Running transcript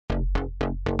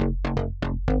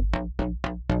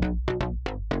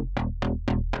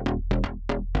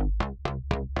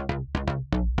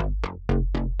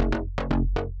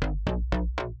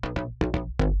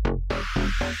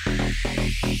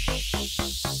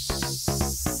I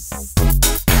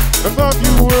thought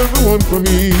you were the one for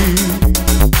me,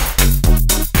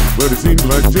 but it seemed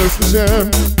like just a sham.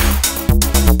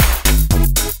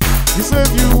 You said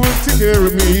you would take care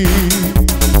of me,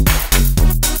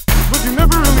 but you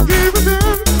never really gave a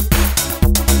damn.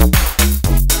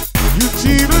 You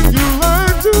cheated, you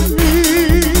lied to me.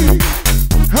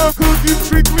 How could you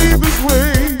treat me this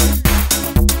way?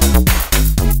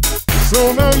 So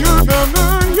now you're down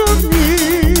on your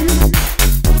knees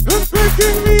and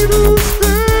begging me to stay.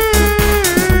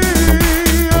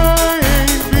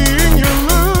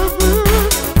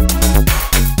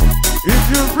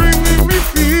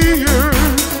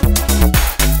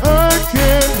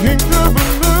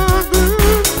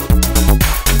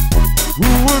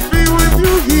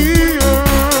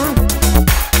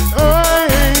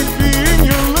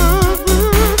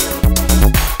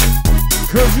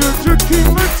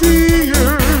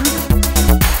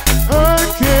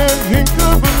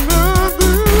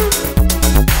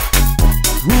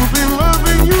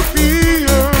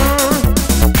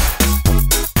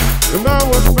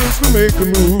 Make a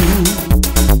move.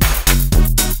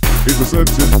 It was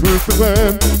such a perfect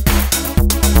plan,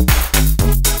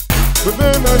 but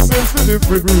then I sensed a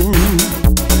different groove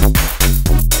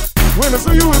when I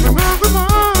saw you with another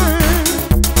mind.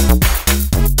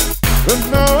 And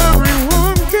now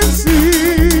everyone can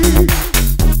see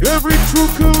every true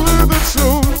color that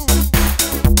shows.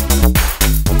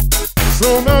 So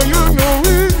now you know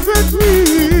exactly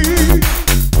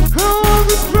how all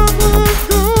this drama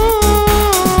goes.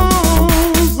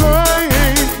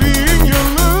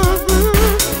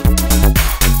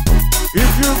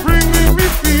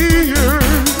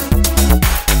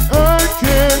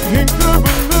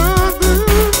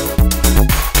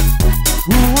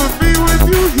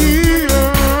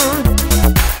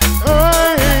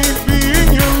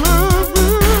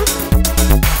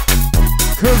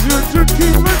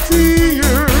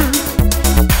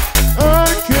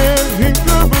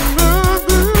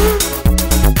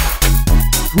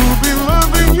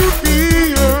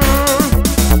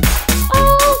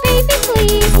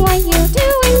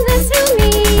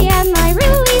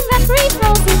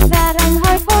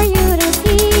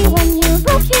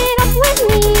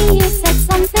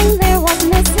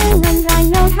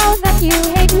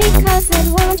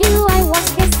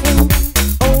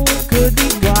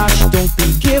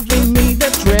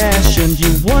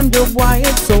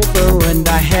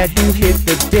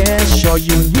 Are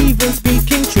you even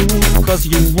speaking true? Cause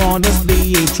you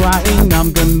honestly ain't trying.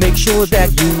 I'm gonna make sure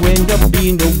that you end up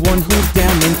being the one who's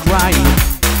down and crying.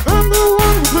 I'm the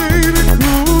one who played it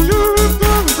cool. You're a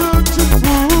dumb such a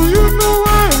fool. You know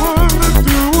I wanna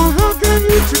do. How can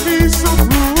you treat me so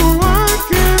cruel? Why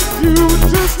can't you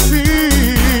just see?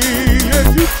 And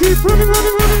you keep running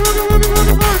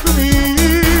back to me.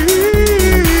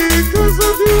 Cause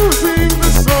of you sing the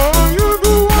song. You're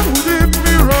the one who did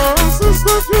me wrong. So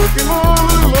stop looking all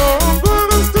alone, but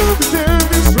I'm still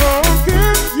pretending strong.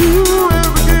 Can't you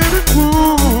ever get it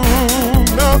cool?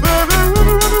 Now that I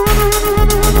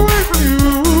run away from you,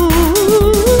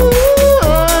 I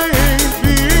ain't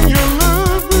being your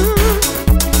lover.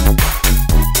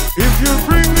 If you're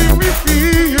bringing me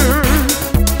fears,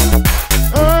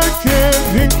 I can't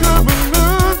think of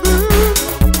another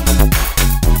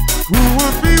who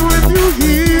would be with you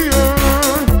here.